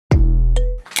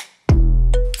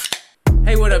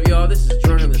This is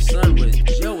Drunk in the Sun with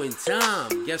Joe and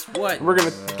Tom. Guess what? We're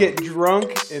gonna get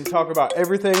drunk and talk about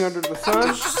everything under the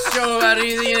sun. Show about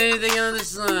anything under the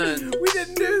sun. We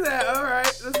didn't do that. All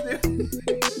right, let's do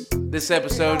it. This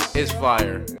episode is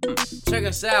fire. Check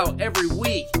us out every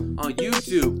week on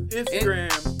YouTube, Instagram,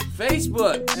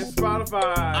 Facebook, and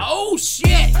Spotify. Oh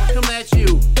shit! Coming at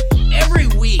you every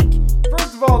week.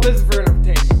 First of all, this is for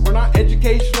entertainment. We're not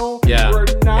educational. Yeah. We're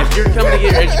not. If you're coming to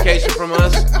get your education from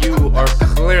us, you are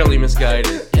clearly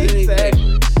misguided.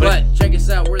 Exactly. But check us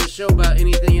out. We're the show about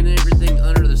anything and everything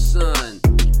under the sun.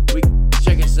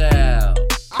 Check us out.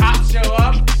 Cops show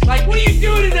up. Like, what are you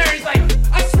doing in there? He's like,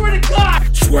 I swear to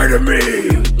God. Swear to me.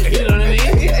 You know what I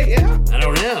mean? Yeah. I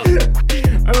don't know.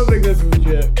 I don't think that's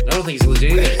legit. I don't think it's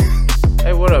legit either.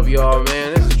 Hey, what up, y'all,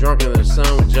 man? This is Drunk in the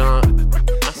Sun with John.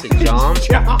 I said John?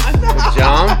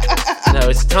 John? No,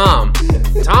 it's Tom.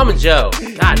 Tom and Joe.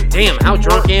 God damn, how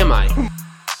drunk am I?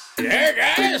 Hey,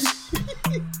 guys.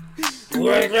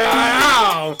 What's going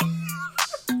on?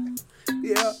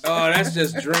 Yeah. Oh, that's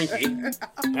just drinking.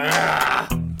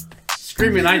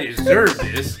 Screaming, I deserve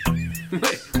this.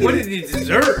 What did he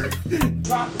deserve?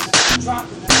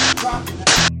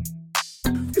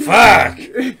 Fuck.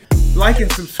 Like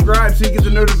and subscribe so you get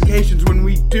the notifications when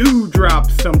we do drop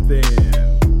something.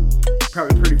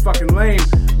 Probably pretty fucking lame.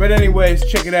 But anyways,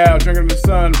 check it out. Drunk in the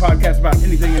Sun, podcast about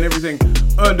anything and everything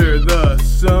under the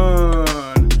sun.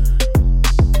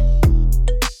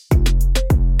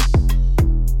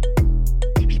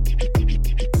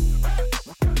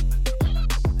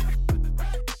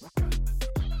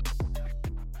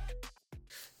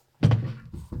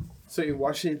 So you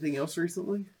watched anything else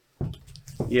recently?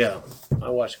 Yeah, I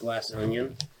watched Glass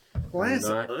Onion. Glass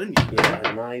Onion?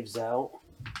 Yeah, Knives Out.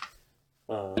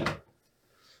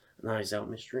 Knives Out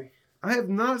mystery. I have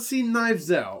not seen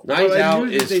Knives Out. Knives but I Out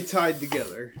knew that is... they tied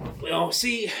together. Well,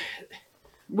 see...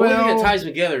 The only thing that ties them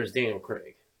together is Daniel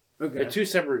Craig. Okay. They're two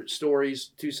separate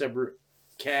stories, two separate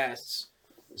casts,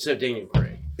 except Daniel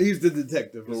Craig. He's the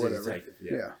detective or He's whatever. the detective,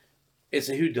 Yeah. yeah. It's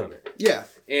a whodunit. Yeah.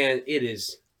 And it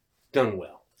is done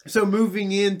well. So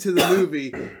moving into the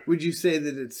movie, would you say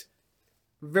that it's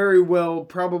very well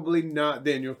probably not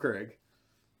Daniel Craig?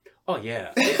 Oh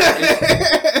yeah,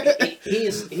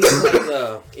 he's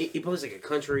like he plays like a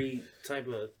country type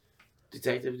of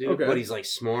detective dude, okay. But he's like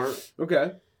smart.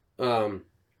 Okay. I've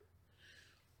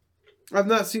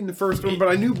not seen the first one, but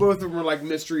I knew both of them were like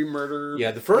mystery murder. Yeah,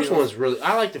 the first one's really.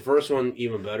 I like the first one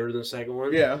even better than the second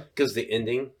one. Yeah, because the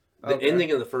ending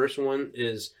of the first one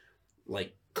is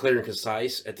like clear and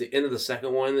concise. At the end of the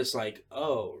second one, it's like,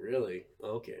 oh, really?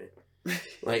 Okay.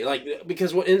 like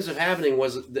because what ends up happening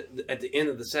was at the end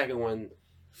of the second one,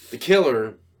 the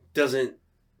killer doesn't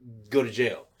go to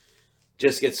jail,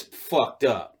 just gets fucked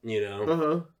up. You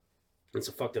know, It's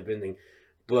a fucked up ending.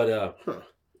 But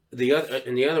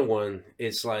the other one,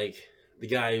 it's like the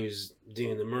guy who's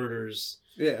doing the murders.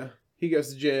 Yeah, he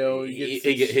goes to jail. He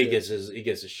gets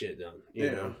his shit done.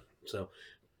 You know, so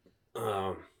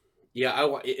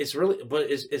it's really, but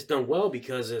it's done well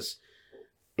because it's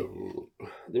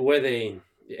the way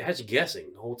it has you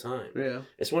guessing the whole time. Yeah,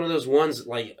 it's one of those ones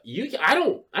like I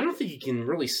don't think you can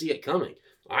really see it coming.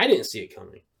 I didn't see it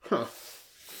coming.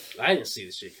 I didn't see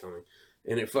the shit coming,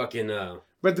 and it fucking.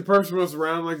 But the person was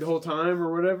around like the whole time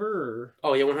or whatever. Or?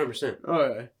 Oh yeah, 100%.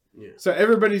 Oh yeah. So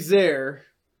everybody's there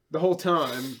the whole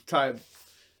time. Type.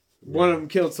 One of them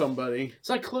killed somebody. It's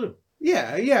like Clue.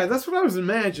 Yeah, that's what I was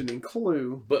imagining.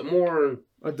 Clue, but more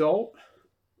adult.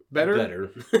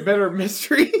 Better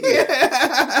mystery.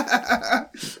 Yeah.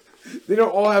 They don't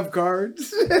all have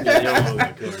cards. Yeah, they don't all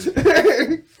have cards.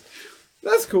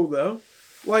 That's cool though.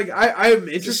 Like I'm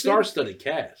interested. It's a star-studded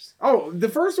cast. Oh, the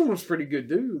first one was pretty good,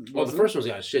 dude. Well, the first one's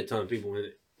got a shit ton of people in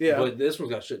it. Yeah. But this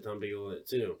one's got a shit ton of people in it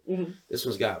too. Mm-hmm. This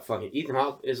one's got fucking Ethan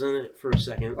Hawke is in it for a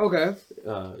second. Okay.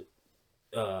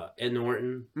 Ed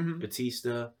Norton, mm-hmm.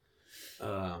 Batista,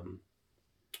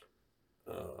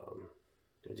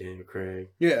 Daniel Craig.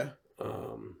 Yeah.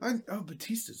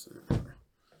 Batista's in it.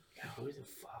 God, who the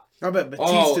fuck? I bet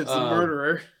Batista's the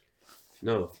murderer.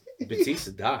 No,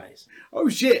 Batista dies. Oh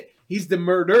shit, he's the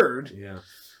murdered. Yeah,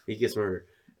 he gets murdered.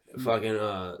 Fucking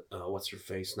what's her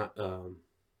face? Not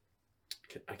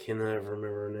I cannot ever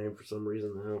remember her name for some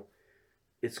reason now.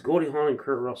 It's Goldie Hawn and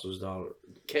Kurt Russell's daughter,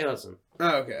 Kate Hudson.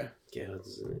 Oh, okay. Kate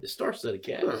Hudson's in it. It starts at a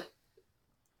cast.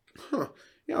 Huh.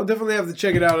 Yeah, I'll definitely have to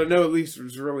check it out. I know Elise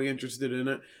was really interested in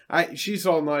it. She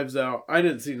saw Knives Out. I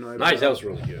didn't see Knives Out. Knives Out's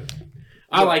really good.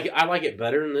 I like it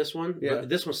better than this one. Yeah. But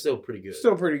this one's still pretty good.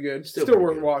 Still pretty good. Still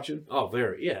worth watching. Oh,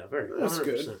 very. That's 100%.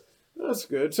 good. That's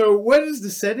good. So what is the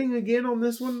setting again on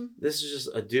this one? This is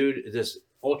just a dude, this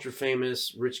ultra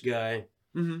famous rich guy.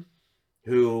 Mm-hmm.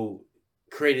 who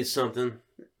created something.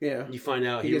 Yeah. You find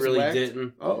out he really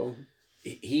didn't. Oh.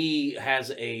 He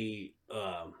has a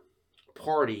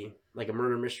party, like a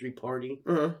murder mystery party.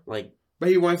 Uh-huh. Like, but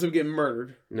he winds up getting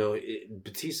murdered. No,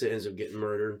 Batista ends up getting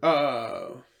murdered.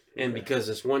 Oh. And because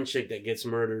this one chick that gets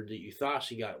murdered that you thought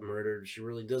she got murdered, she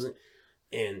really doesn't.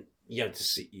 And you have to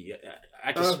see.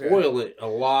 I can spoil it a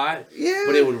lot. Yeah.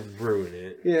 But it would ruin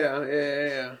it.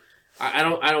 Yeah. I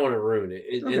don't want to ruin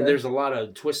it. And there's a lot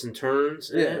of twists and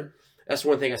turns. Yeah. That's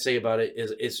one thing I say about it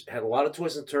is it's had a lot of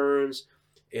twists and turns.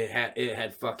 It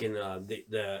had fucking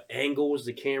the angles,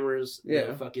 the cameras,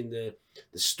 the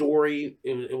story.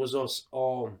 It was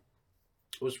all.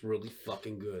 It was really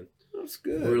fucking good. That's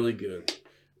good. Really good.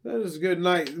 That is a good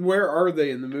night. Where are they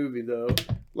in the movie though?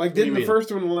 Like, wasn't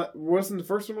the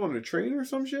first one on a train or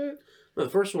some shit? No, the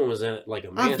first one was at like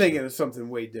a mansion. I'm thinking of something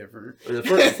way different. The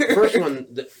first one.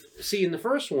 In the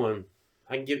first one,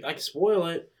 I can spoil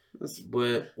it,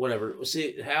 but whatever.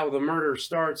 See how the murder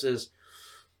starts is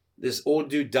this old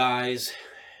dude dies.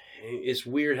 It's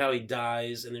weird how he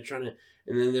dies, and they're trying to.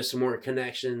 And then there's some more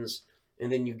connections.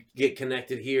 And then you get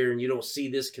connected here, and you don't see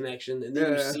this connection, and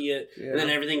then you see it, and then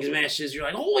everything meshes. You're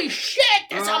like, "Holy shit,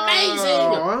 that's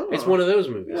amazing!" It's one of those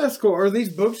movies. Yeah, that's cool. Are these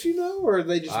books, or are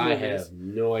they just movies? I have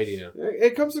no idea.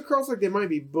 It comes across like they might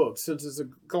be books, since it's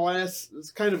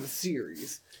it's kind of a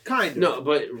series. Kind of. No,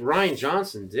 but Rian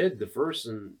Johnson did the first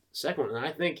and second one, and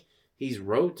I think he's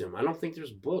wrote them. I don't think there's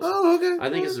books. Oh, okay.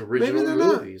 I think it's original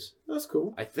movies. That's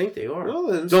cool. I think they are. Well,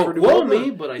 then don't quote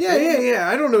me, but I think... Yeah.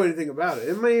 I don't know anything about it.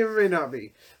 It may or may not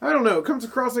be. I don't know. It comes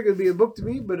across like it'd be a book to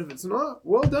me, but if it's not,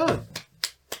 well done.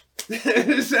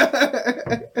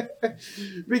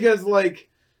 Because, like,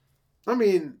 I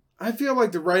mean, I feel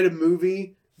like to write a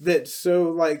movie that's so,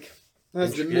 like,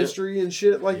 has the mystery and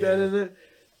shit like that in it,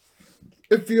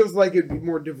 it feels like it'd be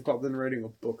more difficult than writing a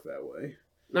book that way.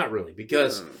 Not really,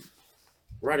 because...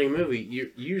 Writing a movie, you're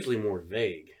usually more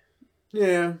vague.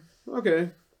 Yeah.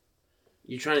 Okay.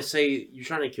 You're trying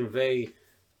to convey,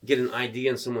 get an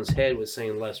idea in someone's head with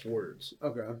saying less words.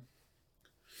 Okay.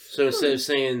 So instead of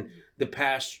saying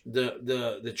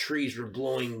the trees were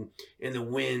blowing in the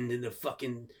wind and the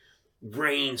fucking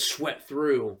rain swept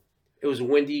through, it was a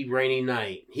windy, rainy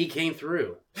night. He came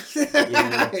through. You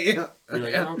know? Yeah. You're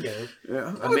like, okay.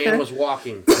 Yeah. A man was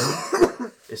walking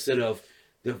instead of.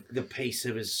 The pace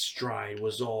of his stride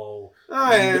was all...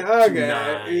 Okay.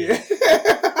 Yeah.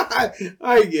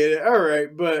 I get it. All right,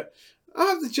 but I'll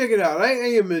have to check it out. I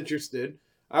am interested.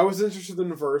 I was interested in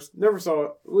the first. Never saw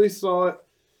it. At least saw it.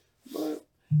 But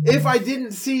if I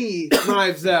didn't see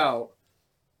Knives Out,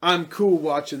 I'm cool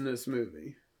watching this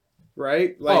movie.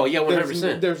 Right? Like,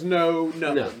 100%. There's nothing.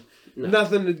 No.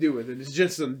 Nothing to do with it. It's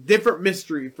just some different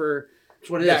mystery for... That's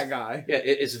what it is. Guy. Yeah,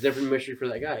 it's a different mystery for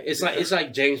that guy. It's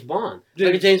like James Bond.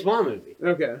 Like a James Bond movie.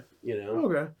 Okay. You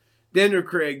know? Okay. Daniel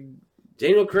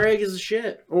Craig is the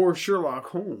shit. Or Sherlock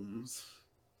Holmes.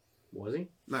 Was he?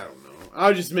 I don't know. I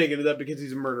was just making it up because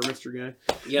he's a murder mystery guy.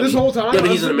 Yeah, this whole time... Yeah, but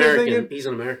he's an American. He's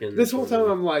an American. This whole time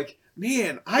I'm like,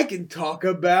 man, I can talk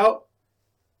about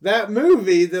that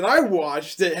movie that I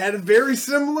watched that had a very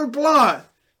similar plot.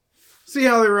 See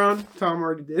how they run? Tom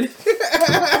already did it.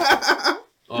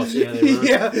 Oh, see how they run?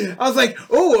 Yeah. I was like,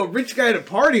 oh, a rich guy at a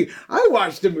party. I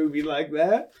watched a movie like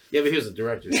that. Yeah, but he was a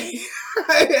director.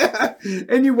 Yeah.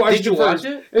 And you watched it. Did you watch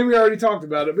it? And we already talked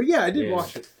about it. But yeah, I did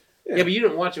watch it. Yeah, but you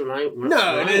didn't watch it when I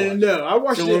watched it. No. I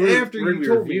watched it after you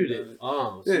told me it.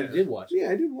 Oh, so you did watch it.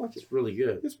 Yeah, I did watch it. It's really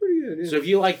good. It's pretty good, yeah. So if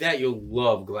you like that, you'll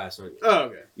love Glass Onion. Oh,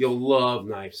 okay. You'll love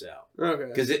Knives Out.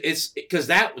 Okay. Because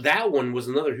that one was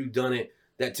another whodunit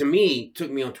that, to me,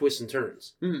 took me on twists and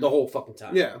turns the whole fucking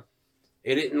time. Yeah.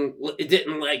 It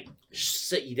didn't like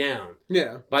sit you down.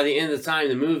 Yeah. By the end of the time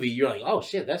in the movie, you're like, oh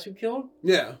shit, that's who killed him?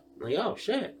 Yeah. Like, oh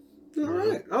shit. All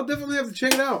right. I'll definitely have to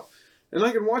check it out. And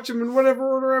I can watch them in whatever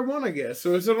order I want, I guess.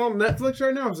 So is it on Netflix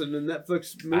right now? Is it a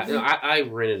Netflix movie? I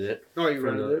rented it. Oh, you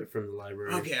rented it? From the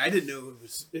library. Okay, I didn't know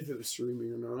if it was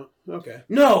streaming or not. Okay.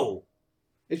 No!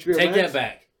 HBO Take Max? that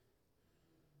back.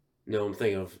 No, I'm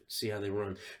thinking of See How They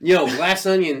Run. Yo, Glass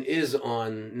Onion is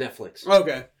on Netflix.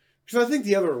 Okay. Because I think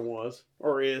the other one was,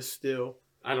 or is still.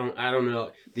 I don't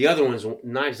know. The other one's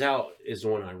Knives Out is the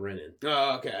one I rented.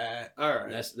 Oh, okay. All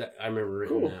right. I remember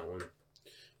renting that one.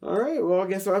 All right. Well, I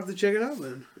guess I'll have to check it out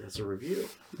then. That's a review.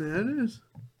 Yeah, it is.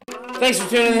 Thanks for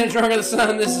tuning in to Drunk of the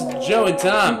Sun. This is Joe and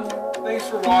Tom. Thanks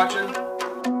for watching.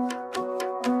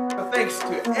 Thanks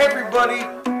to everybody.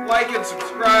 Like and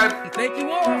subscribe. Thank you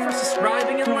all for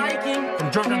subscribing and liking. From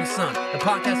Drunk on the Sun, the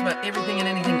podcast about everything and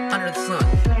anything under the sun.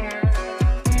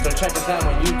 So check us out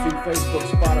on YouTube, Facebook,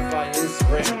 Spotify,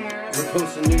 Instagram. We're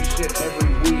posting new shit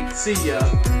every week. See ya.